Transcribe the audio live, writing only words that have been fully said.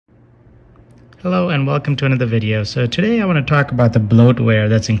Hello and welcome to another video. So today I want to talk about the bloatware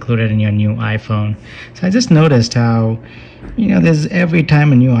that's included in your new iPhone. So I just noticed how, there's every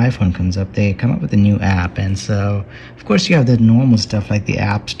time a new iPhone comes up, they come up with a new app. And so, of course, you have the normal stuff like the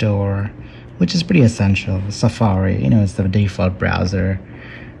App Store, which is pretty essential. Safari, it's the default browser.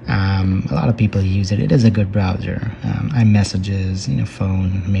 A lot of people use it. It is a good browser. iMessages,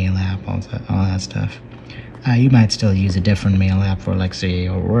 phone, mail app, all that stuff. You might still use a different mail app for, like, say,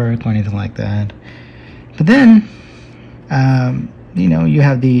 your work or anything like that. But then, you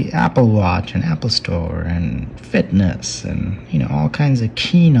have the Apple Watch and Apple Store and fitness and, all kinds of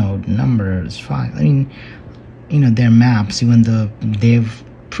keynote numbers. Their maps, even though they've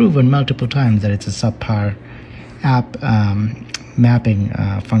proven multiple times that it's a subpar app mapping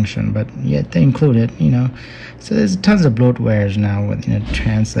function, but yet they include it, So there's tons of bloatwares now with,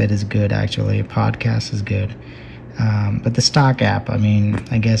 Translate is good, actually. Podcast is good. But the stock app,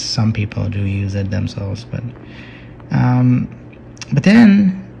 I guess some people do use it themselves, but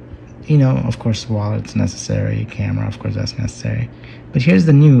then, of course, wallet's necessary, camera, of course, that's necessary. But here's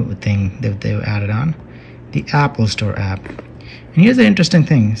the new thing that they've added on, the Apple Store app. And here's the interesting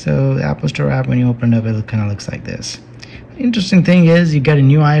thing. So the Apple Store app, when you open it up, it kind of looks like this. Interesting thing is, you get a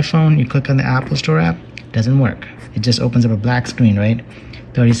new iPhone, you click on the Apple Store app, it doesn't work. It just opens up a black screen, right?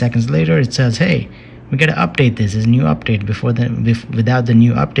 30 seconds later, it says, hey, we got to update this. It's a new update. Without the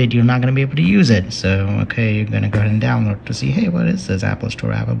new update, you're not going to be able to use it. So, okay, you're going to go ahead and download to see, hey, what is this Apple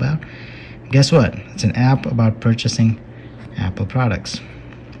Store app about? Guess what? It's an app about purchasing Apple products.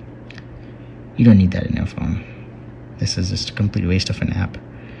 You don't need that in your phone. This is just a complete waste of an app.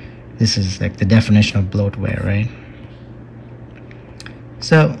 This is like the definition of bloatware, right?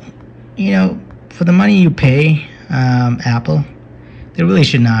 So, for the money you pay, Apple, they really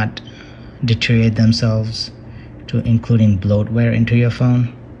should not deteriorate themselves to including bloatware into your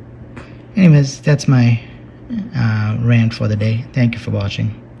phone. Anyways, that's my rant for the day. Thank you for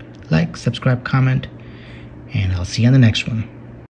watching. Like, subscribe, comment, and I'll see you on the next one.